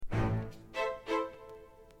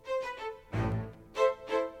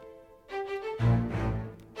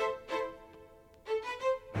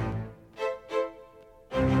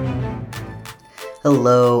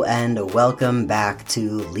Hello and welcome back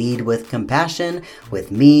to Lead with Compassion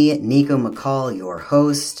with me, Nico McCall, your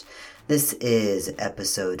host. This is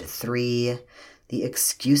episode 3, the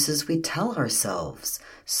excuses we tell ourselves.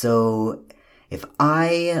 So if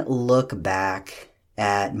I look back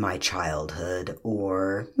at my childhood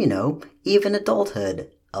or, even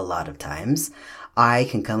adulthood a lot of times, I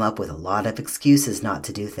can come up with a lot of excuses not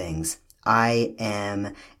to do things. I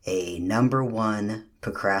am a number one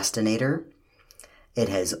procrastinator. It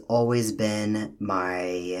has always been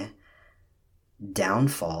my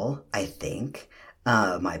downfall, I think.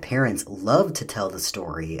 My parents love to tell the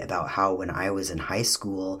story about how when I was in high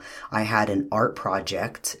school, I had an art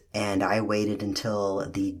project and I waited until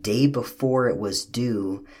the day before it was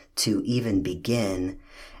due to even begin.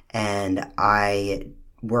 And I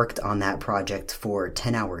worked on that project for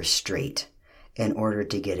 10 hours straight in order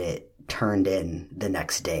to get it turned in the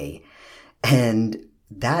next day. And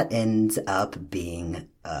that ends up being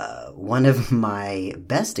one of my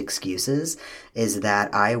best excuses is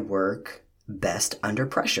that I work best under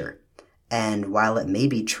pressure. And while it may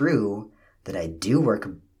be true that I do work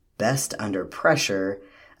best under pressure,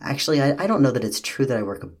 actually, I don't know that it's true that I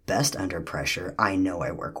work best under pressure. I know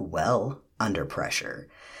I work well under pressure.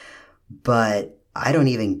 But I don't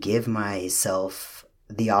even give myself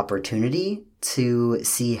the opportunity to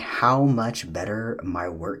see how much better my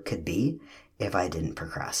work could be if I didn't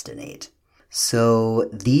procrastinate. So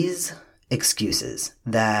these excuses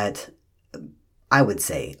that I would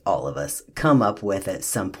say all of us come up with at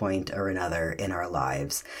some point or another in our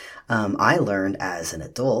lives, I learned as an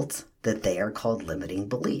adult that they are called limiting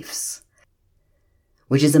beliefs,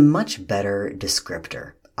 which is a much better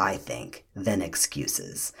descriptor, I think, than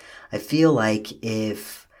excuses. I feel like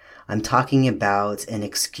if I'm talking about an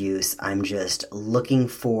excuse, I'm just looking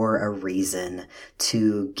for a reason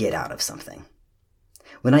to get out of something.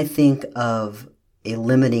 When I think of a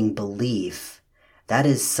limiting belief, that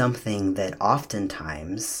is something that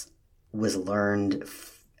oftentimes was learned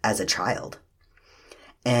as a child.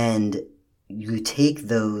 And you take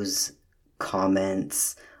those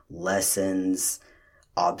comments, lessons,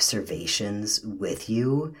 observations with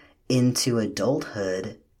you into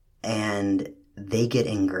adulthood and they get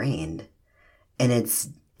ingrained. And it's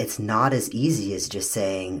not as easy as just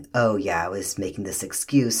saying, oh yeah, I was making this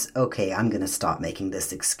excuse. Okay, I'm going to stop making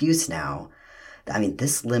this excuse now. I mean,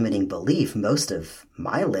 this limiting belief, most of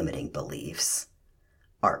my limiting beliefs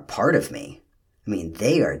are part of me. I mean,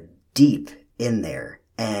 they are deep in there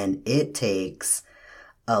and it takes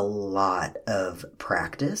a lot of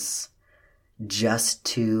practice just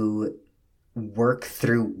to work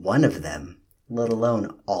through one of them, let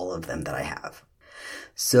alone all of them that I have.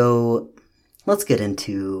 So let's get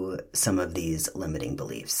into some of these limiting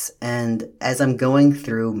beliefs. And as I'm going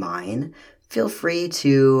through mine, feel free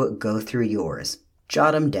to go through yours.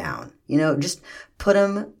 Jot them down. Just put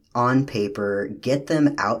them on paper. Get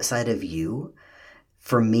them outside of you.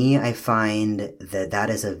 For me, I find that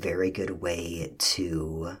is a very good way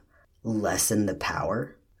to lessen the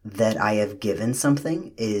power that I have given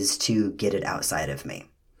something is to get it outside of me.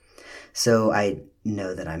 So I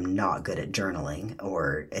know that I'm not good at journaling,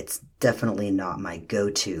 or it's definitely not my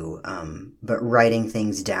go-to, but writing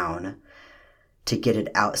things down to get it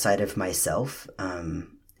outside of myself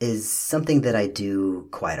is something that I do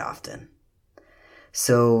quite often.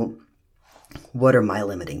 So what are my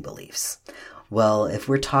limiting beliefs? Well, if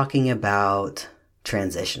we're talking about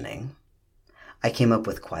transitioning, I came up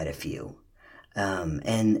with quite a few.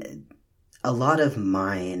 And a lot of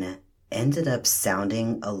mine ended up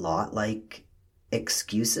sounding a lot like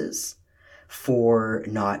excuses for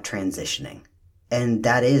not transitioning. And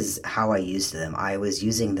that is how I used them. I was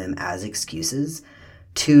using them as excuses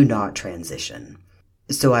to not transition.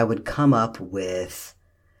 So I would come up with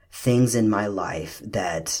things in my life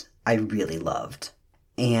that I really loved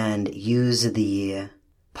and use the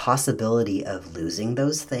possibility of losing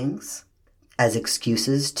those things as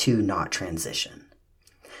excuses to not transition.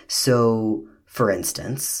 So, for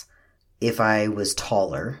instance, if I was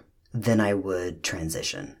taller, then I would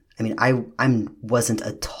transition. I mean, I wasn't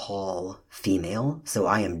a tall female, so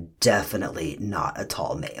I am definitely not a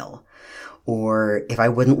tall male. Or if I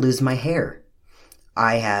wouldn't lose my hair.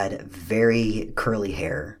 I had very curly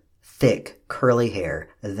hair, thick curly hair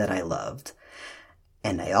that I loved.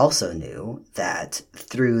 And I also knew that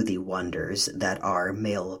through the wonders that are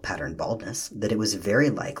male pattern baldness, that it was very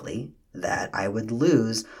likely that I would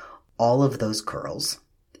lose all of those curls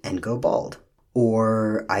and go bald.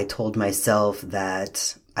 Or I told myself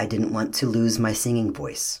that I didn't want to lose my singing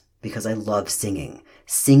voice because I love singing.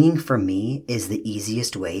 Singing for me is the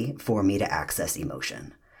easiest way for me to access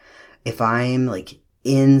emotion. If I'm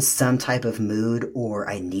in some type of mood or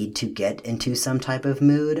I need to get into some type of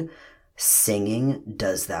mood, singing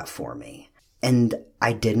does that for me. And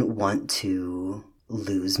I didn't want to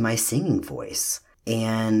lose my singing voice.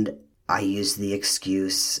 And I used the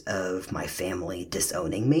excuse of my family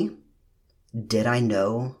disowning me. Did I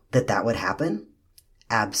know that that would happen?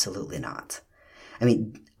 Absolutely not. I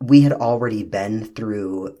mean, we had already been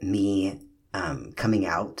through me coming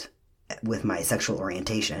out with my sexual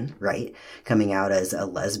orientation, right? Coming out as a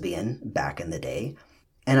lesbian back in the day.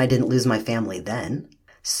 And I didn't lose my family then.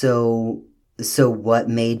 So what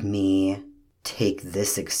made me take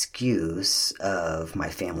this excuse of my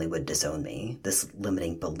family would disown me, this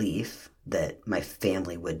limiting belief that my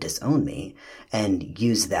family would disown me, and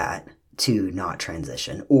use that to not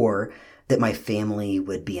transition, or that my family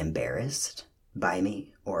would be embarrassed by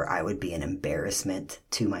me, or I would be an embarrassment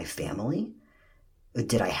to my family?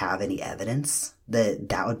 Did I have any evidence that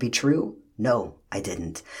that would be true? No, I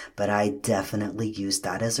didn't. But I definitely used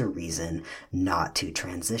that as a reason not to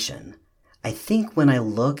transition. I think when I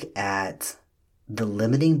look at the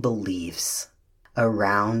limiting beliefs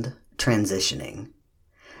around transitioning,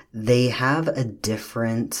 they have a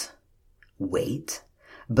different weight,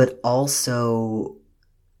 but also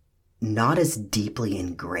not as deeply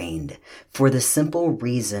ingrained, for the simple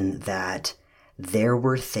reason that there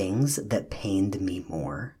were things that pained me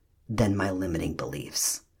more than my limiting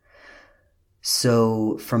beliefs.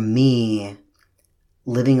 So for me,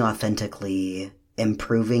 living authentically,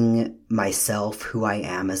 improving myself, who I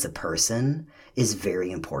am as a person, is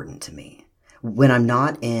very important to me. When I'm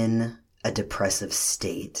not in a depressive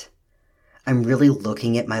state, I'm really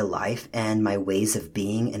looking at my life and my ways of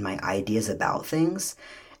being and my ideas about things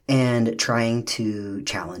and trying to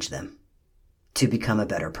challenge them to become a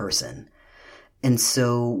better person. And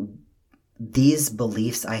so these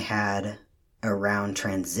beliefs I had around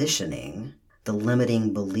transitioning, the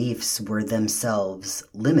limiting beliefs were themselves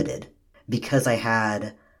limited because I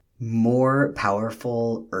had more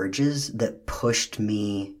powerful urges that pushed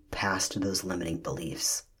me past those limiting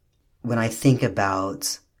beliefs. When I think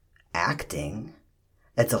about acting,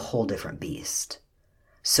 that's a whole different beast.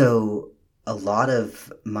 So a lot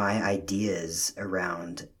of my ideas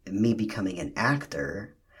around me becoming an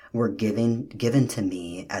actor were given to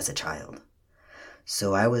me as a child.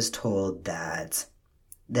 So I was told that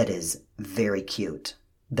is very cute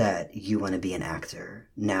that you want to be an actor.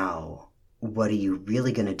 Now, what are you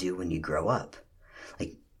really going to do when you grow up?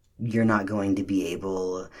 Like, you're not going to be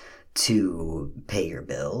able to pay your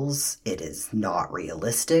bills. It is not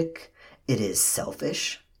realistic. It is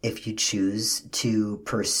selfish if you choose to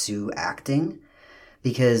pursue acting,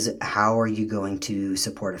 because how are you going to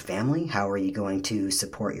support a family? How are you going to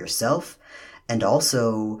support yourself? And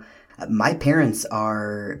also, my parents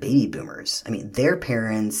are baby boomers. I mean, their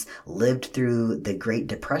parents lived through the Great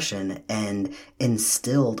Depression and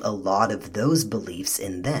instilled a lot of those beliefs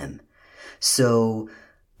in them. So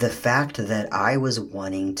the fact that I was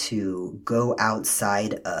wanting to go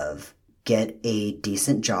outside of, get a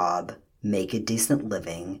decent job, make a decent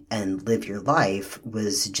living, and live your life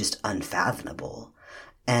was just unfathomable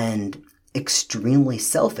and extremely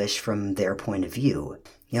selfish from their point of view.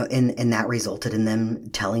 And that resulted in them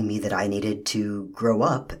telling me that I needed to grow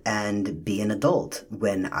up and be an adult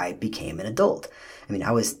when I became an adult. I mean,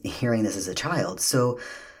 I was hearing this as a child. So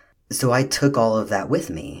I took all of that with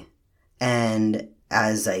me. And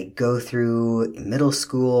as I go through middle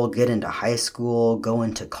school, get into high school, go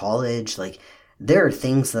into college, like, there are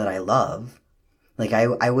things that I love. Like,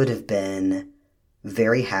 I would have been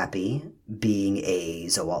very happy being a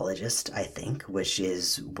zoologist, I think, which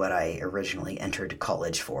is what I originally entered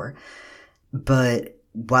college for. But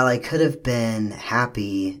while I could have been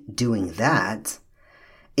happy doing that,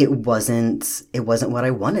 it wasn't what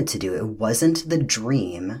I wanted to do. It wasn't the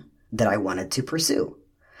dream that I wanted to pursue.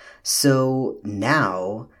 So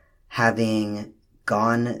now, having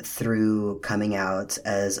gone through coming out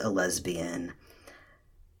as a lesbian,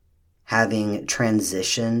 having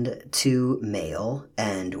transitioned to male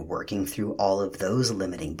and working through all of those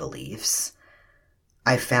limiting beliefs,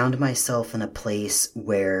 I found myself in a place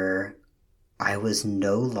where I was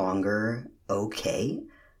no longer okay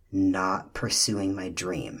not pursuing my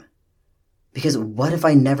dream. Because what if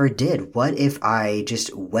I never did? What if I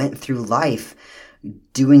just went through life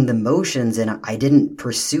doing the motions and I didn't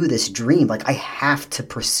pursue this dream? Like, I have to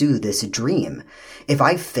pursue this dream. If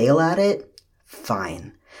I fail at it,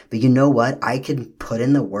 fine. But you know what? I can put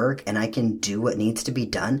in the work and I can do what needs to be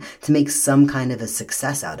done to make some kind of a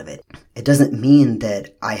success out of it. It doesn't mean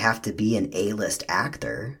that I have to be an A-list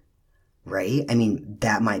actor, right? I mean,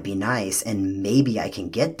 that might be nice and maybe I can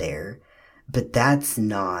get there, but that's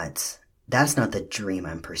not that's not the dream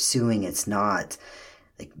I'm pursuing. It's not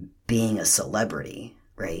like being a celebrity,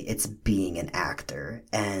 right? It's being an actor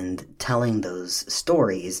and telling those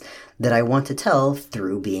stories that I want to tell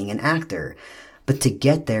through being an actor. But to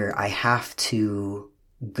get there, I have to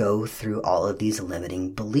go through all of these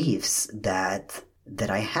limiting beliefs that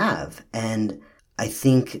I have. And I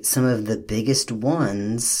think some of the biggest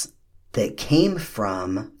ones that came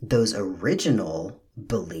from those original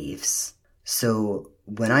beliefs. So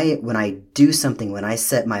when I do something, when I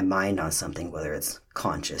set my mind on something, whether it's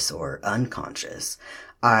conscious or unconscious,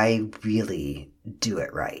 I really do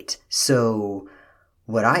it right. So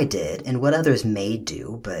what I did, and what others may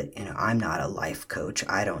do, but I'm not a life coach.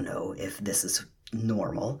 I don't know if this is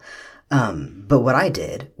normal. But what I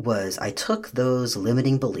did was I took those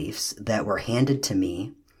limiting beliefs that were handed to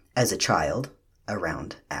me as a child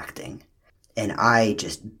around acting, and I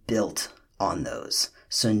just built on those.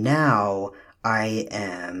 So now I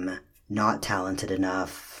am not talented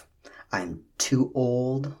enough. I'm too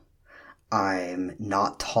old. I'm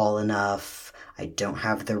not tall enough. I don't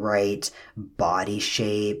have the right body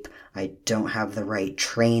shape. I don't have the right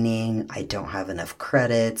training. I don't have enough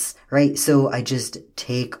credits, right? So I just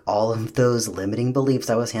take all of those limiting beliefs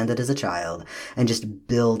I was handed as a child and just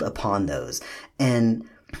build upon those. And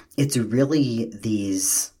it's really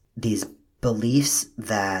these beliefs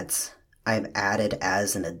that I've added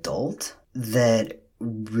as an adult that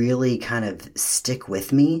really kind of stick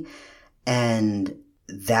with me. And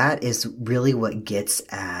that is really what gets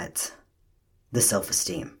at the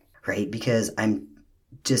self-esteem, right? Because I'm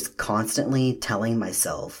just constantly telling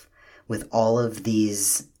myself with all of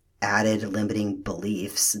these added limiting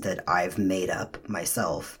beliefs that I've made up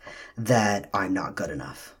myself that I'm not good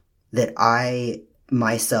enough, that I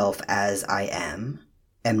myself as I am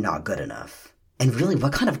not good enough. And really,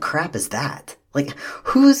 what kind of crap is that? Like,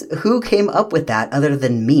 who came up with that other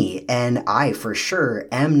than me? And I, for sure,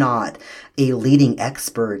 am not a leading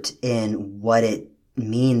expert in what it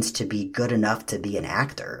means to be good enough to be an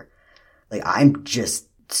actor. Like, I'm just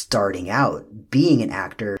starting out being an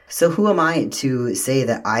actor. So who am I to say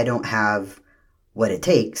that I don't have what it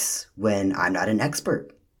takes when I'm not an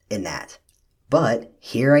expert in that? But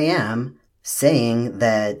here I am saying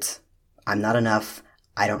that I'm not enough.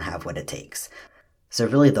 I don't have what it takes. So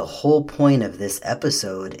really the whole point of this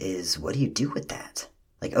episode is, what do you do with that?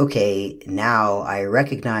 Like, okay, now I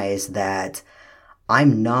recognize that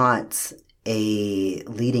I'm not a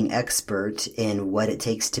leading expert in what it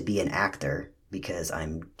takes to be an actor because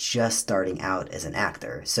I'm just starting out as an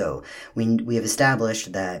actor. So we have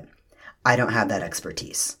established that I don't have that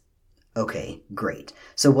expertise. Okay, great.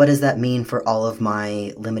 So what does that mean for all of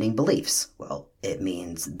my limiting beliefs? Well, it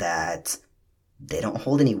means that they don't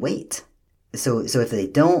hold any weight. So if they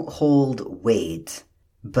don't hold weight,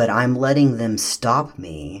 but I'm letting them stop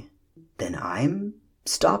me, then I'm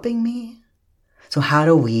stopping me? So how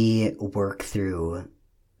do we work through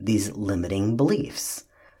these limiting beliefs?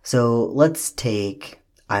 So let's take,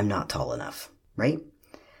 I'm not tall enough, right?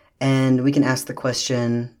 And we can ask the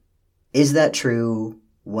question, is that true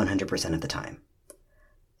 100% of the time?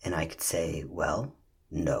 And I could say, well,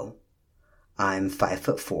 no. I'm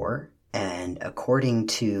 5'4", and according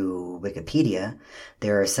to Wikipedia,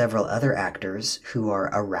 there are several other actors who are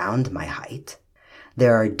around my height.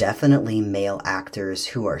 There are definitely male actors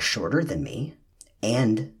who are shorter than me,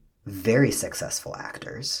 and very successful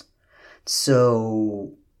actors.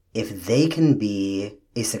 So if they can be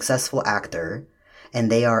a successful actor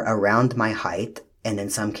and they are around my height, and in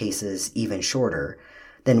some cases even shorter,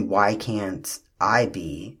 then why can't I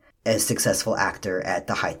be a successful actor at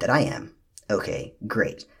the height that I am? Okay,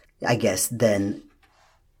 great. I guess then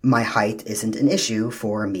my height isn't an issue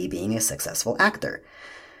for me being a successful actor.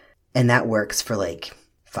 And that works for like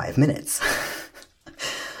 5 minutes.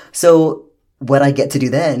 So what I get to do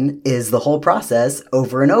then is the whole process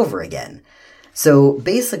over and over again. So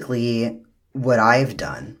basically what I've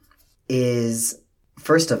done is,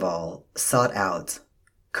 first of all, sought out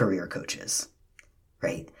career coaches,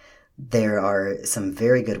 right? There are some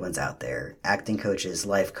very good ones out there, acting coaches,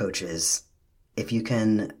 life coaches. If you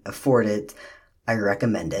can afford it, I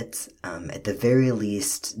recommend it. At the very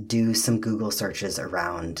least, do some Google searches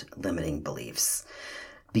around limiting beliefs,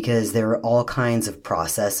 because there are all kinds of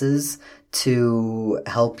processes to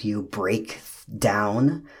help you break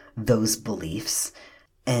down those beliefs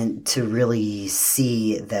and to really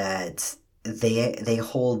see that they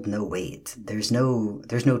hold no weight. There's no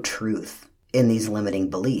truth in these limiting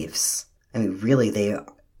beliefs. I mean, really,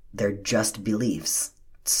 they're just beliefs.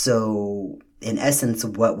 So in essence,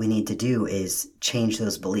 what we need to do is change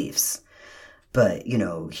those beliefs. But,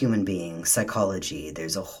 human beings, psychology,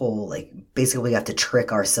 there's a whole, basically we have to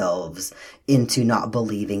trick ourselves into not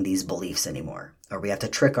believing these beliefs anymore. Or we have to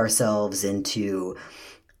trick ourselves into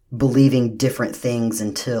believing different things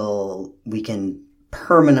until we can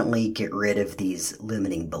permanently get rid of these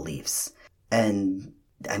limiting beliefs. And,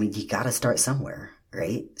 you gotta start somewhere,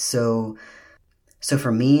 right? So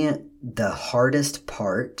for me, the hardest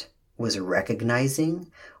part was recognizing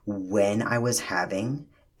when I was having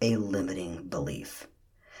a limiting belief.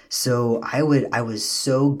 So I was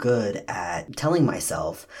so good at telling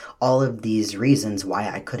myself all of these reasons why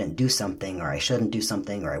I couldn't do something, or I shouldn't do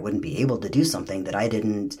something, or I wouldn't be able to do something, that I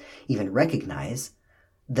didn't even recognize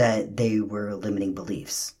that they were limiting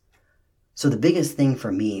beliefs. So the biggest thing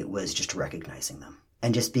for me was just recognizing them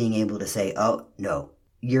and just being able to say, oh, no,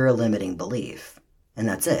 you're a limiting belief. And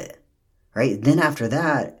that's it, right? Then after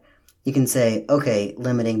that, you can say, okay,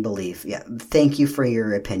 limiting belief. Yeah, thank you for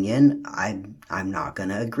your opinion. I'm not going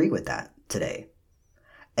to agree with that today.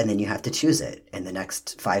 And then you have to choose it in the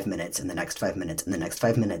next 5 minutes, in the next 5 minutes, in the next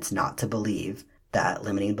 5 minutes, not to believe that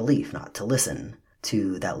limiting belief, not to listen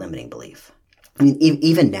to that limiting belief.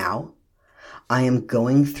 Even now, I am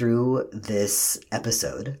going through this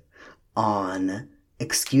episode on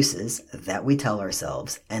excuses that we tell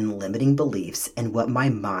ourselves and limiting beliefs, and what my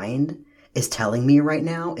mind is telling me right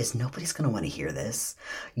now is nobody's going to want to hear this.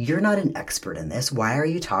 You're not an expert in this. Why are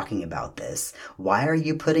you talking about this? Why are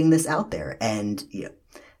you putting this out there? And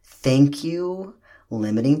thank you,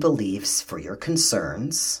 limiting beliefs, for your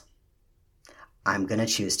concerns. I'm going to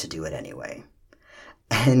choose to do it anyway.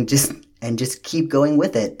 And just keep going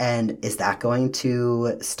with it. And is that going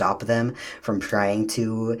to stop them from trying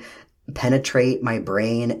to penetrate my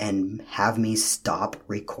brain and have me stop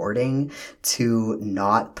recording to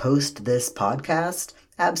not post this podcast?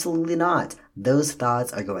 Absolutely not. Those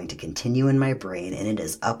thoughts are going to continue in my brain, and it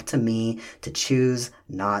is up to me to choose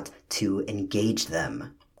not to engage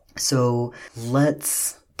them. So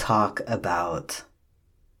let's talk about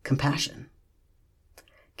compassion.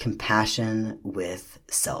 Compassion with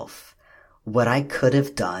self. What I could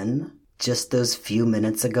have done just those few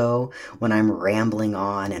minutes ago when I'm rambling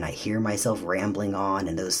on and I hear myself rambling on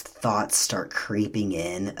and those thoughts start creeping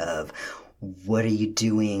in of, what are you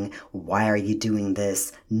doing? Why are you doing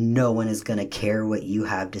this? No one is going to care what you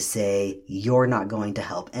have to say. You're not going to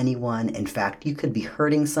help anyone. In fact, you could be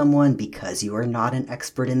hurting someone because you are not an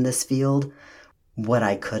expert in this field. What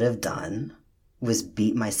I could have done was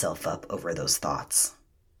beat myself up over those thoughts.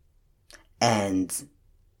 And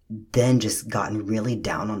then just gotten really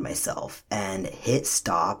down on myself and hit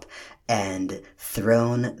stop and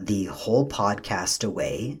thrown the whole podcast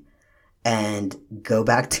away and go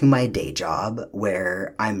back to my day job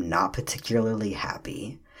where I'm not particularly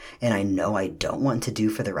happy and I know I don't want to do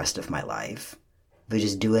for the rest of my life, but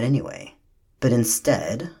just do it anyway. But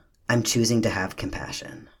instead, I'm choosing to have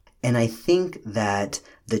compassion. And I think that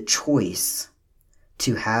the choice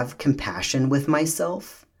to have compassion with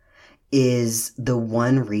myself is the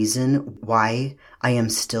one reason why I am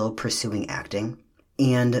still pursuing acting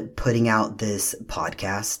and putting out this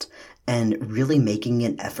podcast and really making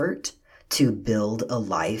an effort to build a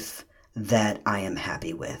life that I am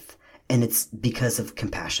happy with. And it's because of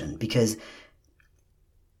compassion, because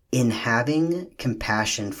in having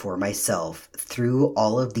compassion for myself through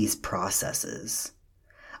all of these processes,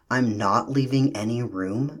 I'm not leaving any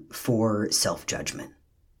room for self-judgment.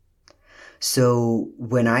 So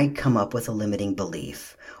when I come up with a limiting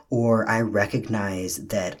belief, or I recognize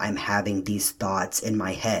that I'm having these thoughts in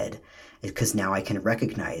my head, because now I can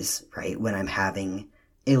recognize, right, when I'm having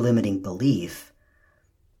a limiting belief,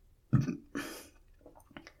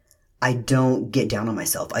 I don't get down on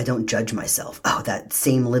myself. I don't judge myself. Oh, that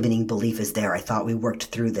same limiting belief is there. I thought we worked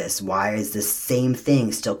through this. Why is this same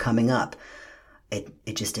thing still coming up?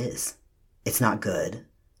 It just is. It's not good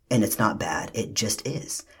and it's not bad. It just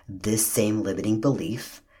is. This same limiting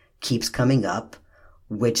belief keeps coming up,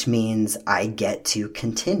 which means I get to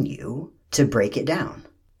continue to break it down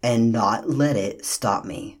and not let it stop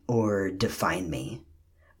me or define me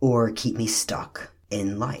or keep me stuck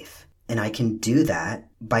in life. And I can do that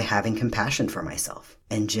by having compassion for myself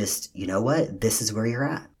and just, you know what? This is where you're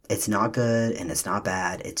at. It's not good and it's not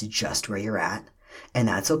bad. It's just where you're at. And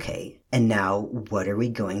that's okay. And now what are we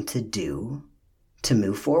going to do to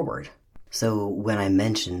move forward? So when I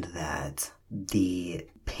mentioned that the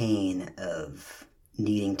pain of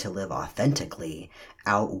needing to live authentically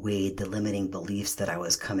outweighed the limiting beliefs that I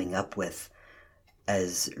was coming up with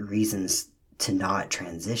as reasons to not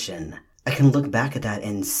transition, I can look back at that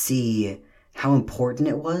and see how important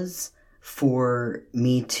it was for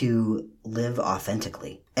me to live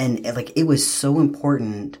authentically. And it was so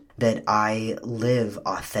important that I live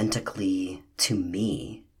authentically to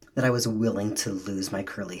me, that I was willing to lose my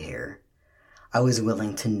curly hair. I was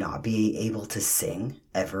willing to not be able to sing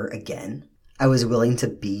ever again. I was willing to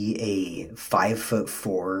be a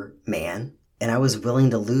 5'4" man, and I was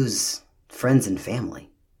willing to lose friends and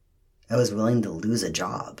family. I was willing to lose a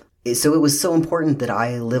job. So it was so important that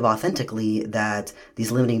I live authentically that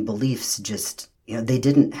these limiting beliefs just, they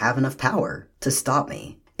didn't have enough power to stop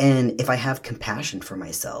me. And if I have compassion for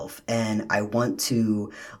myself and I want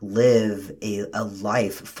to live a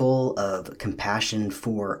life full of compassion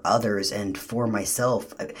for others and for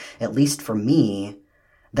myself, at least for me,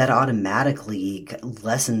 that automatically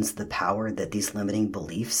lessens the power that these limiting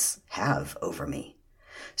beliefs have over me.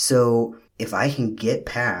 So if I can get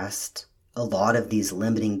past a lot of these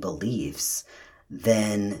limiting beliefs,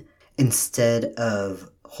 then instead of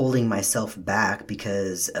holding myself back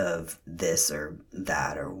because of this or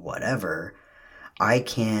that or whatever, I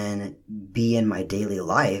can be in my daily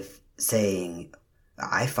life saying,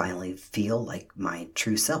 I finally feel like my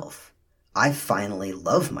true self. I finally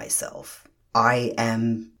love myself. I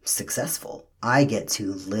am successful. I get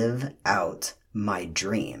to live out my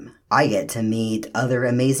dream. I get to meet other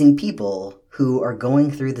amazing people who are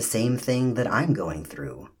going through the same thing that I'm going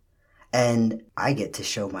through. And I get to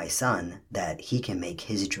show my son that he can make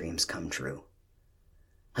his dreams come true.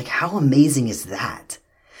 Like, how amazing is that?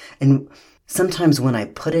 And sometimes when I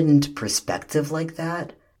put it into perspective like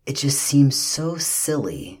that, it just seems so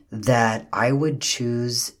silly that I would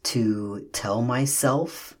choose to tell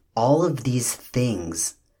myself all of these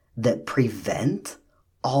things that prevent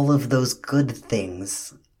all of those good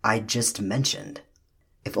things I just mentioned.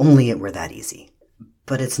 If only it were that easy.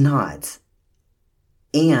 But it's not.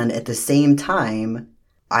 And at the same time,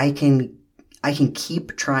 I can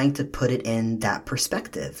keep trying to put it in that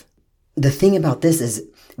perspective. The thing about this is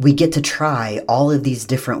we get to try all of these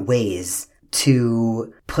different ways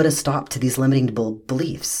to put a stop to these limiting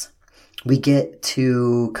beliefs. We get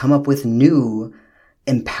to come up with new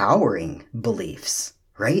empowering beliefs,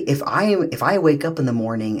 right? If I wake up in the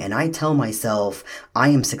morning and I tell myself I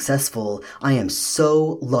am successful, I am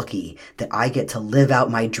so lucky that I get to live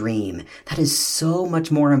out my dream, that is so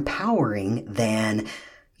much more empowering than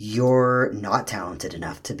you're not talented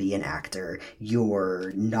enough to be an actor,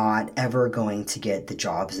 you're not ever going to get the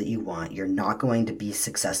jobs that you want, you're not going to be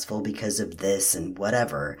successful because of this and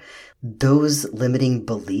whatever. Those limiting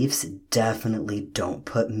beliefs definitely don't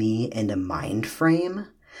put me in a mind frame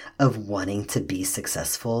of wanting to be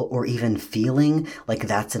successful or even feeling like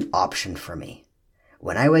that's an option for me.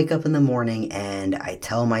 When I wake up in the morning and I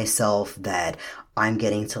tell myself that I'm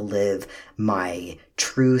getting to live my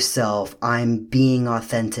true self, I'm being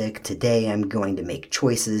authentic, today I'm going to make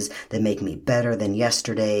choices that make me better than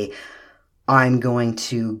yesterday, I'm going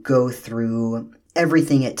to go through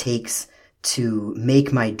everything it takes to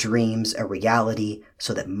make my dreams a reality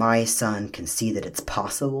so that my son can see that it's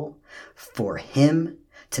possible for him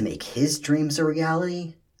to make his dreams a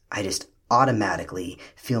reality, I just automatically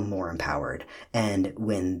feel more empowered. And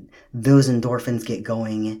when those endorphins get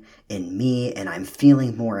going in me and I'm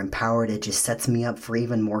feeling more empowered, it just sets me up for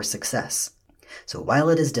even more success. So while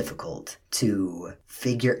it is difficult to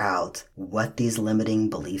figure out what these limiting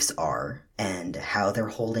beliefs are and how they're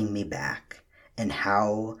holding me back and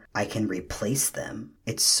how I can replace them,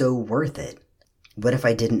 it's so worth it. What if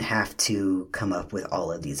I didn't have to come up with all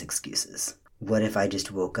of these excuses? What if I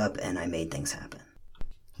just woke up and I made things happen?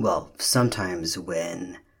 Well, sometimes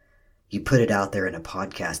when you put it out there in a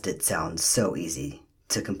podcast, it sounds so easy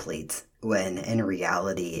to complete, when in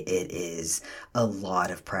reality it is a lot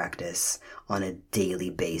of practice on a daily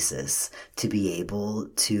basis to be able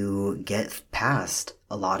to get past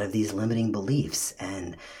a lot of these limiting beliefs.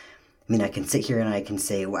 And I mean, I can sit here and I can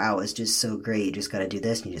say, wow, it's just so great. You just got to do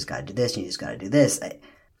this, and you just got to do this, and you just got to do this.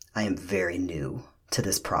 I am very new to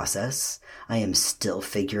this process. I am still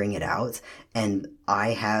figuring it out, and I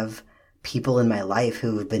have people in my life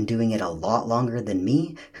who have been doing it a lot longer than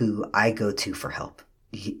me who I go to for help.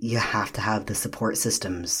 You have to have the support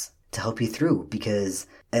systems to help you through, because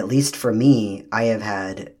at least for me, I have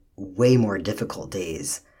had way more difficult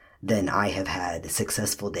days than I have had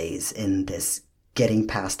successful days in this getting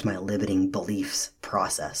past my limiting beliefs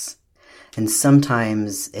process. And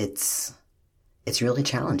sometimes it's really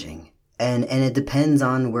challenging. And it depends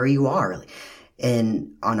on where you are.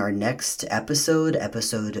 And on our next episode,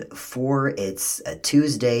 episode 4, it's a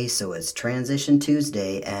Tuesday, so it's Transition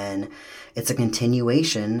Tuesday, and it's a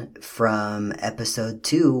continuation from episode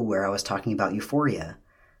 2 where I was talking about euphoria.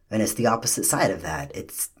 And it's the opposite side of that.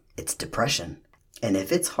 It's depression. And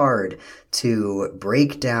if it's hard to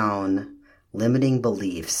break down limiting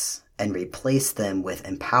beliefs and replace them with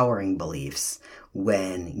empowering beliefs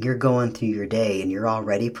when you're going through your day and you're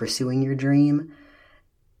already pursuing your dream,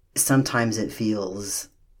 sometimes it feels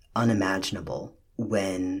unimaginable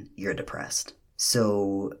when you're depressed.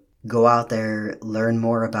 So go out there, learn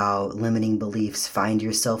more about limiting beliefs, find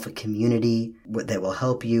yourself a community that will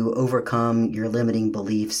help you overcome your limiting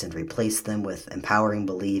beliefs and replace them with empowering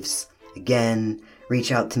beliefs. Again,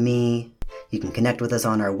 reach out to me. You can connect with us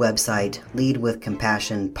on our website,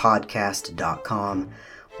 leadwithcompassionpodcast.com,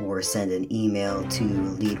 or send an email to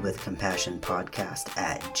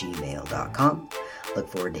leadwithcompassionpodcast@gmail.com. Look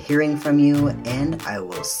forward to hearing from you, and I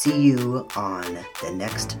will see you on the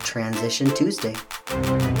next Transition Tuesday.